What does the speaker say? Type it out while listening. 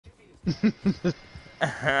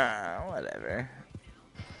Whatever.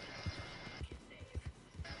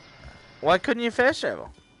 Why couldn't you fast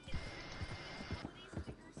travel?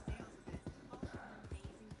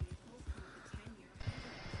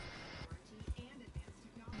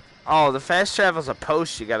 Oh, the fast travel's a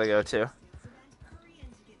post you gotta go to.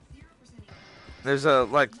 There's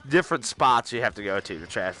like different spots you have to go to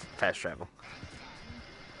fast travel.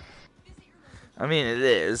 I mean, it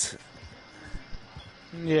is.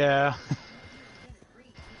 Yeah.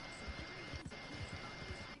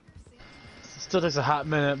 Still takes a hot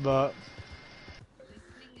minute, but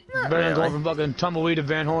it's better than going from fucking Tumbleweed to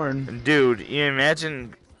Van Horn. Dude, you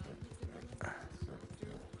imagine.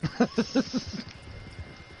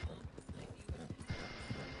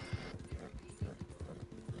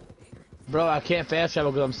 Bro, I can't fast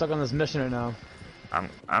travel because I'm stuck on this mission right now.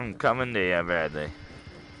 I'm coming to you, Bradley.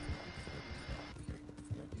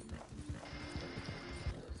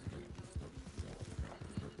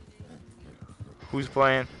 Who's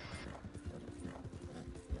playing?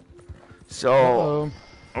 So,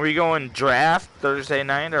 are we going draft Thursday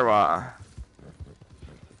night or what?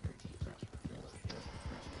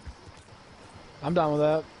 I'm down with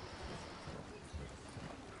that.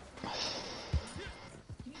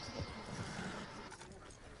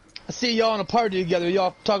 I see y'all in a party together.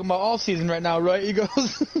 Y'all talking about all season right now, right? He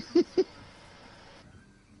goes.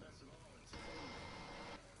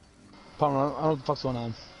 Palmer, I don't know what the fuck's going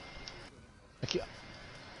on.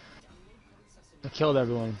 I killed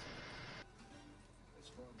everyone.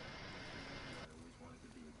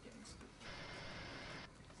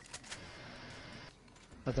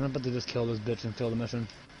 I'm about to just kill this bitch and kill the mission.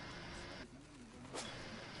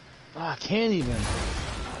 Ah, I can't even.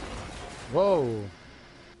 Whoa.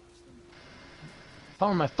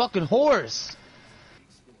 Palmer, my fucking horse!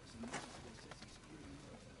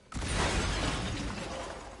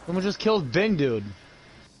 Someone just killed Bing, dude.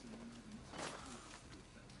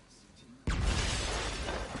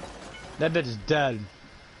 That bitch is dead.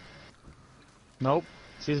 Nope.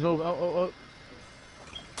 She's moving. Oh.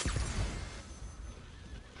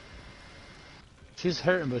 She's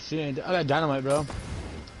hurting, but she ain't. I got dynamite, bro.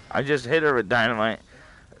 I just hit her with dynamite.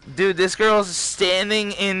 Dude, this girl's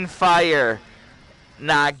standing in fire.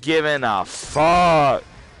 Not giving a fuck.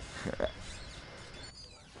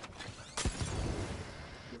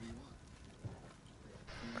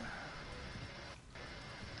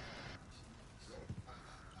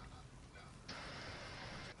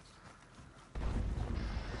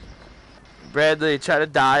 Bradley, try to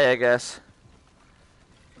die, I guess.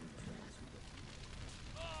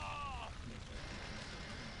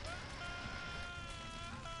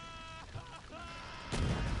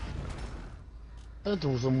 That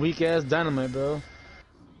was some weak ass dynamite, bro.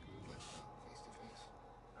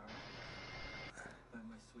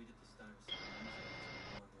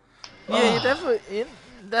 Yeah, you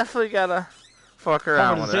definitely gotta fuck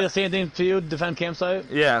around Palmer, with does it say it. the same thing to you? Defend campsite?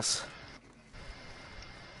 Yes.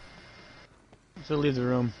 So leave the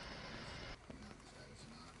room.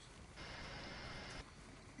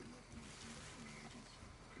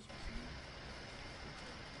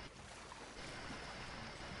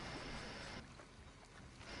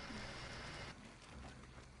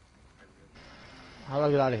 How do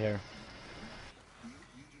I get out of here?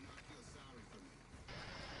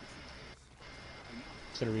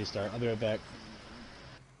 Should I restart? I'll be right back.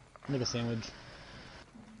 Make a sandwich.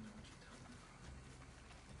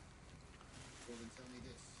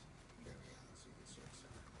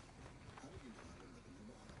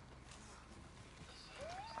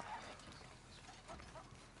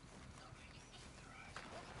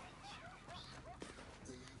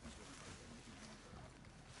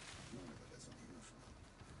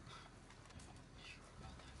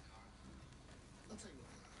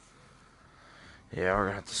 Yeah, we're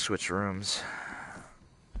gonna have to switch rooms.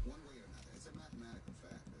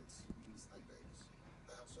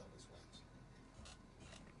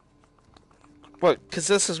 What? Because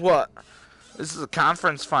this is what? This is the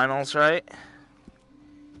conference finals, right?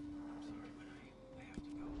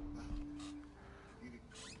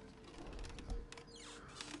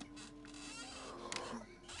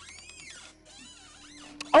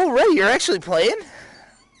 Oh, Ray, you're actually playing?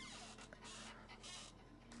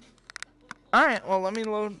 Alright, well, let me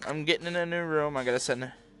load. I'm getting in a new room. I gotta send it.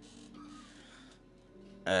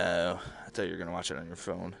 Oh, I thought you were gonna watch it on your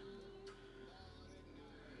phone.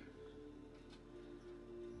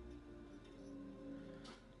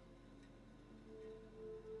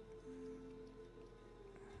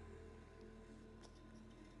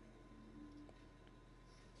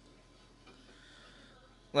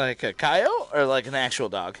 Like a coyote or like an actual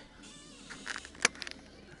dog?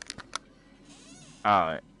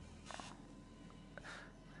 Alright.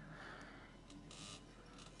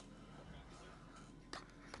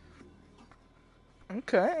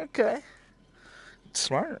 Okay, okay.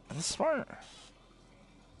 Smart. That's smart.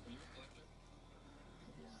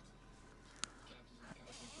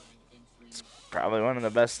 It's probably one of the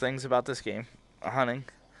best things about this game. Hunting.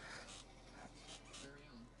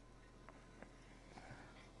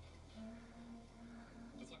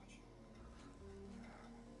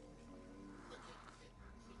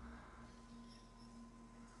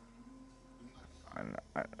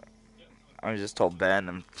 I just told Ben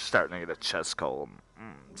I'm starting to get a chest cold.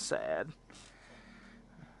 Sad.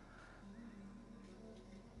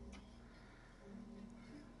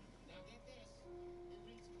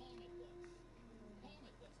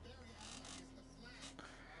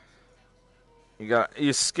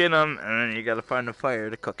 You skin them and then you gotta find a fire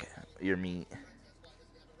to cook your meat.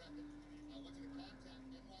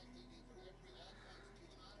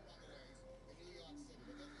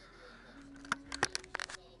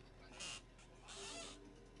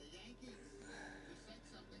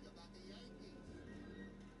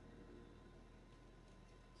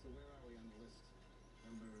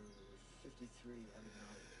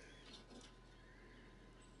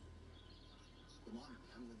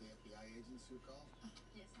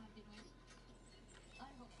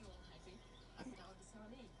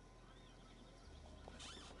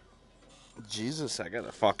 Jesus, I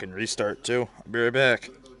gotta fucking restart too. I'll be right back.